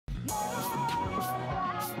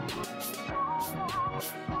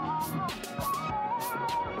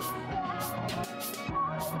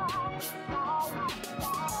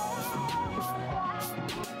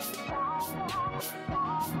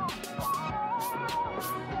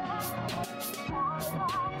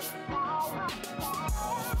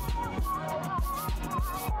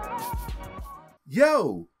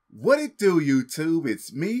Yo, what it do, YouTube?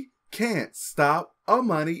 It's me, Can't Stop a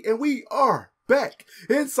Money, and we are back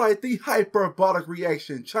inside the hyperbolic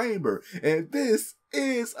reaction chamber. And this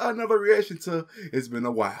is another reaction to It's Been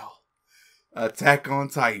a While. Attack on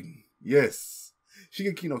Titan. Yes.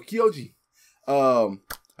 Shingeki no Kyoji.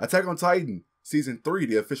 Attack on Titan, Season 3,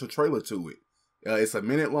 the official trailer to it. It's a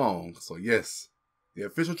minute long, so yes. The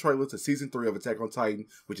official trailer to Season 3 of Attack on Titan,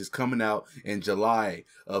 which is coming out in July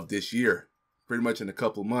of this year. Pretty much in a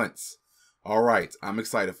couple of months. Alright, I'm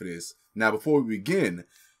excited for this. Now, before we begin,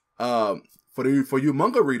 for you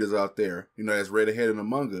manga readers out there, you know, that's read ahead in the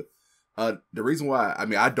manga, the reason why,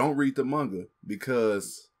 I don't read the manga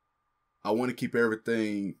because I want to keep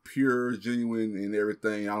everything pure, genuine, and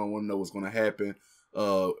everything. I don't want to know what's going to happen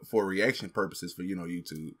for reaction purposes for,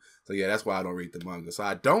 YouTube. So yeah, that's why I don't read the manga. So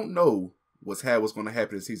I don't know what's going to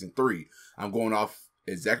happen in Season 3. I'm going off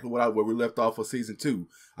exactly where we left off for Season 2.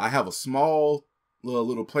 I have a small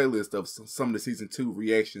little playlist of some of the Season 2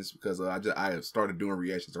 reactions because I started doing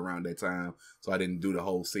reactions around that time, so I didn't do the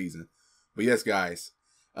whole season. But yes, guys,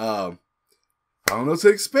 I don't know what to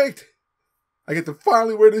expect. I get to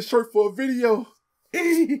finally wear this shirt for a video.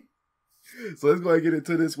 So let's go ahead and get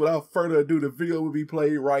into this. Without further ado, the video will be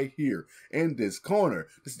played right here in this corner.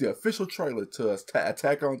 This is the official trailer to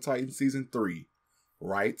Attack on Titan Season 3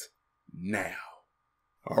 right now.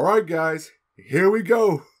 Alright guys, here we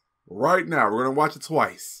go. Right now, we're going to watch it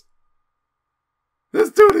twice.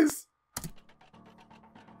 Let's do this!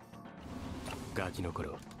 The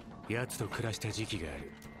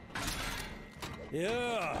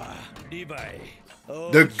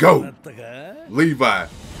GOAT! Levi.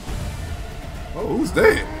 Oh, who's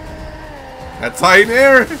that? That Titan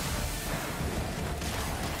Eren?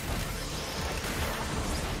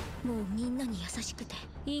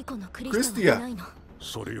 Christia.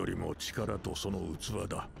 それよりも力とその器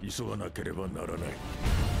だ。急がなければならない。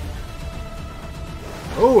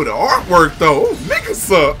 Oh, the artwork though. Oh,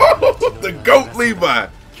 Mikasa. Oh, the GOAT Levi.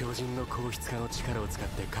 巨人の硬質化の力を使っ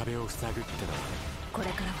て壁を塞ぐってのはこれ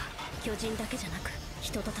からは巨人だけじゃなく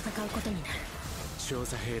人と戦うことになる。調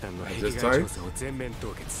査兵団の壁外調査を全面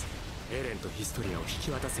凍結。エレンとヒストリアを引き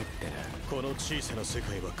渡せってな。この小さな世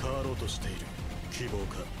界は変わろうとしている。 希望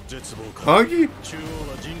か絶望か中央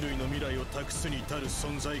は人類の未来を託すに至る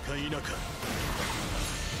存在か否か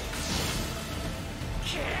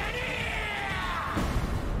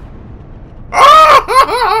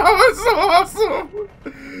So awesome!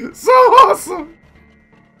 So awesome!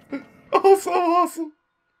 Oh, so awesome!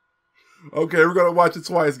 Okay, we're gonna watch it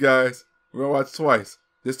twice, guys. We're gonna watch it twice.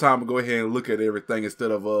 This time we'll go ahead and look at everything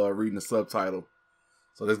instead of reading the subtitle.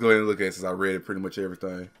 So let's go ahead and look at it since I read it pretty much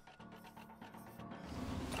everything.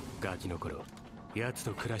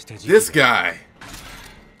 This guy.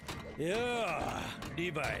 I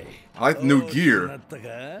like the new gear.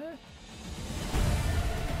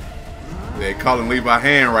 They're calling Levi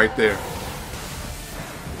hand right there.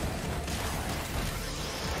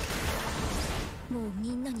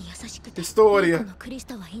 Historia.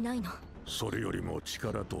 それよりも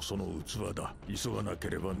力とその器だ。急がな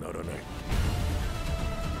ければならない。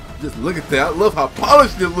 Just look at that. I love how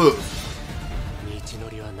polished it looks. 道の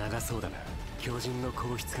りは長そうだな。巨人の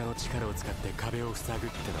硬質化の力を使って壁を塞ぐっ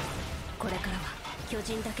てのはこれからは巨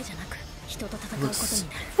人だけじゃなく人と戦うことに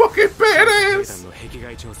なる。 Fucking badass. 兵団の壁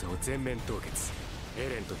外調査を全面凍結。エ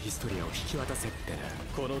レンとヒストリアを引き渡せってな。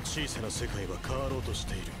この小さな世界は変わろうとし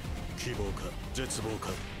ている。希望か絶望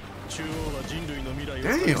か。中央は人類の未来を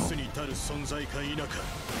託すに至る存在か否か。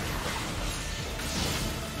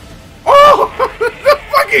 Oh, the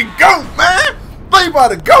fucking GOAT, man! Levi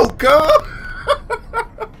the GOAT, cuz!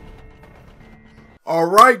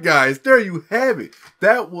 Alright, guys, there you have it.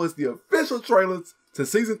 That was the official trailer to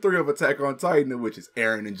Season 3 of Attack on Titan, which is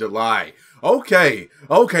airing in July. Okay,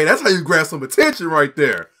 that's how you grab some attention right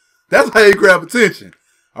there. That's how you grab attention.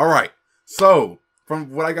 Alright, so,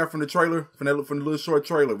 from what I got from the trailer, from the little short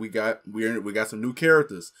trailer, we got some new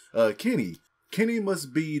characters. Kenny. Kenny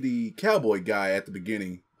must be the cowboy guy at the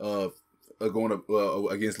beginning of going up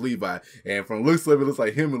against Levi, and from the looks of it, looks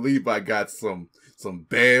like him and Levi got some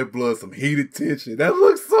bad blood, some heated tension. That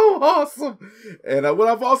looks so awesome. And what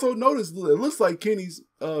I've also noticed, it looks like Kenny's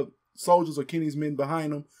soldiers or Kenny's men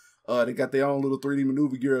behind them, they got their own little 3D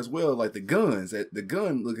maneuver gear as well, like the guns, the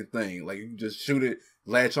gun looking thing. Like you can just shoot it,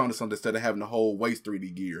 latch onto something instead of having the whole waist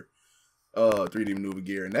 3D gear, 3D maneuver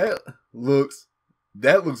gear, and that looks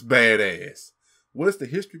badass. What is the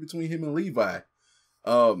history between him and Levi?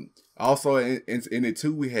 Also in it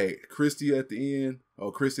too, we had Christia at the end,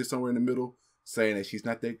 or Christia somewhere in the middle, saying that she's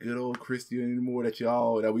not that good old Christia anymore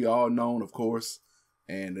that we all known, of course.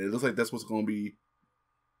 And it looks like that's what's gonna be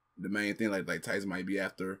the main thing. Like Tyson might be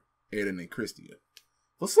after Eden and Christia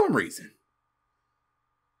for some reason.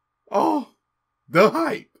 Oh, the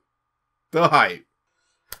hype.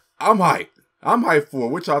 I'm hyped for it.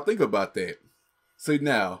 What y'all think about that? See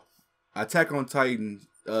now, Attack on Titan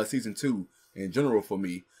season 2 in general for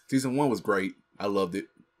me. Season 1 was great. I loved it.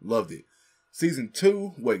 Season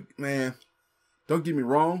 2, wait, man, don't get me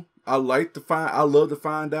wrong. I love to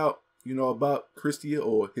find out, you know, about Christia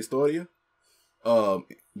or Historia,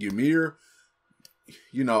 Ymir,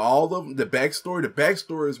 you know, all of them. The backstory. The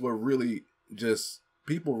backstories were really just,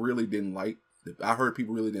 people really didn't like. I heard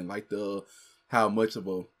people really didn't like how much of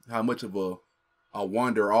a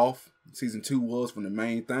wander off season 2 was from the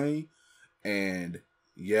main thing. And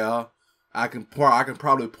yeah, I can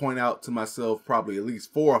probably point out to myself probably at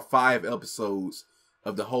least 4 or 5 episodes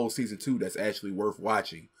of the whole season 2 that's actually worth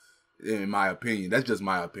watching, in my opinion. That's just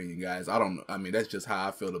my opinion, guys. I mean, that's just how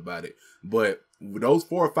I feel about it. But those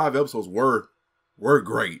 4 or 5 episodes were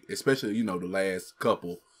great, especially, you know, the last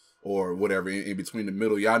couple or whatever in between the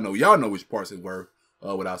middle. Y'all know which parts it were,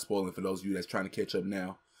 without spoiling for those of you that's trying to catch up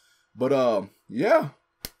now. But yeah,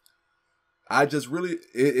 I just really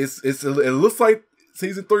it looks like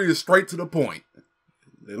season 3 is straight to the point.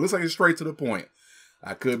 It looks like it's straight to the point.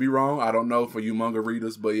 I could be wrong. I don't know for you manga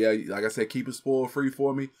readers, but yeah, like I said, keep it spoil free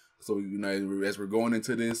for me. So, you know, as we're going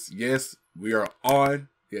into this, yes, we are on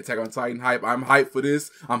the Attack on Titan hype. I'm hyped for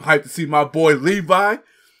this. I'm hyped to see my boy Levi.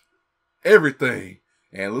 Everything.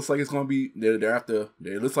 And it looks like it's gonna be they're after.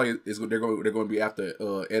 It looks like they're going to be after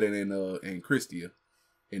Eden and Christia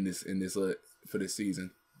in this for this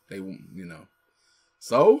season. They, you know.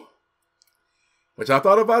 So, what y'all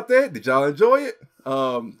thought about that? Did y'all enjoy it?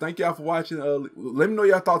 Thank y'all for watching. Let me know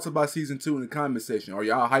y'all thoughts about season 2 in the comment section. Are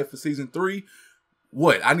y'all hyped for season 3?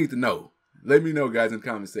 What? I need to know. Let me know, guys, in the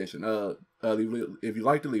comment section. If you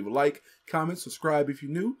like to leave a like, comment, subscribe if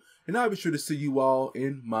you're new. And I'll be sure to see you all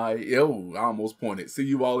in my... I almost pointed. See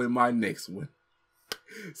you all in my next one.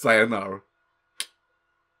 Sayonara.